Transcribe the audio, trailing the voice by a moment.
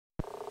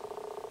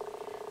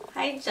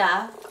Hi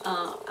Jeff,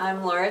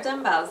 I'm Laura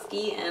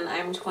Dombowski and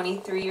I'm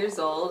 23 years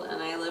old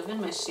and I live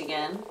in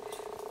Michigan.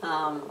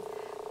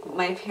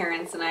 My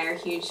parents and I are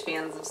huge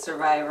fans of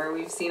Survivor.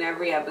 We've seen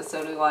every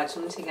episode, we watch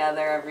them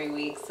together every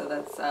week, so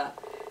that's a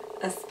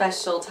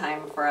special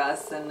time for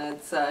us, and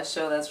it's a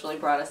show that's really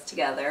brought us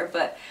together.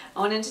 But I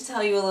wanted to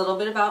tell you a little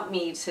bit about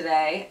me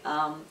today.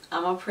 I'm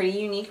a pretty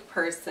unique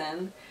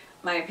person.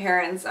 My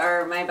parents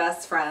are my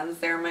best friends,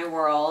 they're my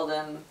world,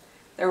 and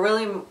they're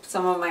really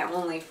some of my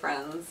only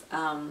friends.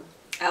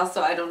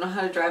 I don't know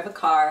how to drive a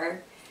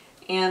car,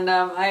 and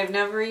I've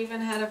never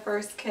even had a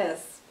first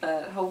kiss,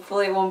 but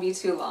hopefully it won't be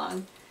too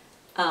long.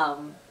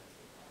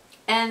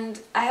 And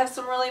I have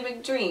some really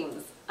big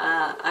dreams.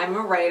 I'm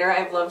a writer.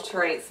 I've loved to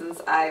write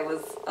since I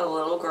was a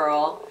little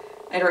girl.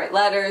 I'd write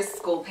letters,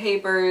 school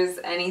papers,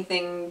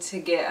 anything to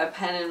get a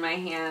pen in my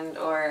hand,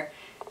 or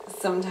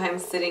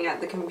sometimes sitting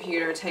at the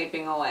computer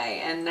typing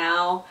away. And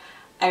now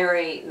I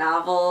write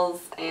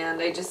novels,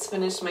 and I just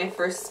finished my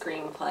first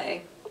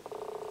screenplay.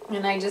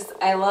 And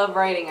I love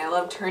writing. I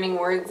love turning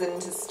words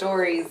into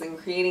stories and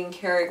creating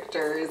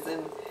characters,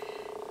 and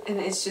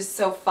it's just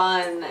so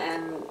fun,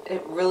 and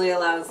it really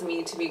allows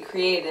me to be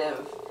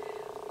creative.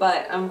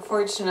 But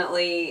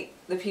unfortunately,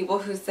 the people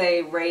who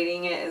say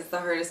writing it is the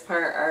hardest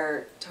part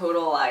are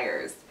total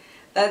liars.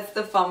 That's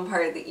the fun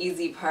part, the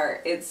easy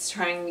part. It's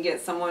trying to get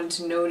someone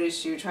to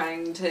notice you,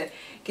 trying to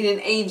get an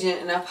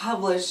agent and a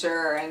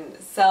publisher and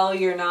sell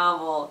your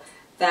novel.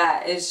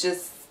 That is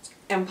just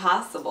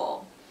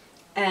impossible.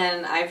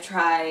 And I've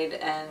tried,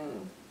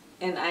 and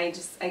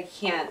I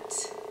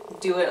can't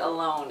do it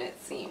alone, it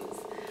seems.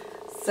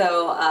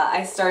 So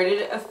I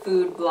started a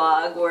food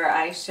blog where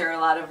I share a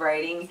lot of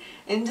writing,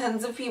 and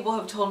tons of people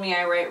have told me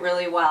I write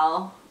really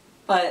well,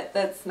 but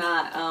that's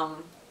not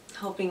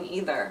helping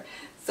either.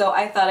 So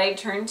I thought I'd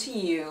turn to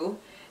you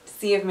to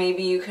see if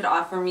maybe you could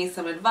offer me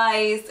some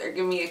advice or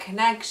give me a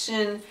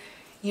connection,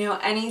 you know,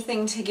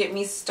 anything to get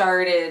me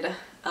started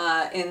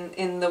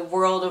in the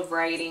world of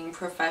writing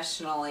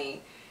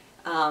professionally.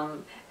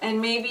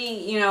 And maybe,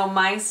 you know,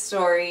 my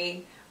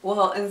story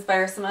will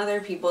inspire some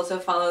other people to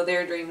follow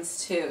their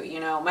dreams too. You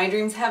know, my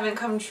dreams haven't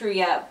come true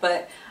yet,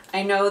 but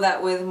I know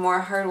that with more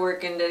hard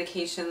work and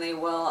dedication they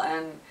will,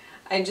 and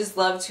I just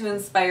love to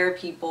inspire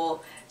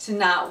people to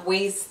not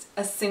waste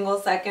a single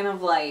second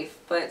of life,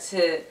 but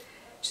to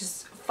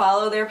just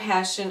follow their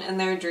passion and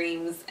their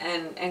dreams,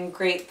 and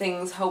great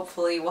things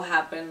hopefully will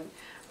happen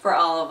for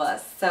all of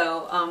us.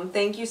 So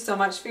thank you so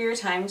much for your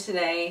time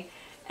today,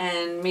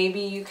 and maybe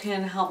you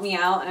can help me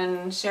out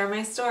and share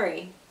my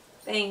story.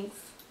 Thanks.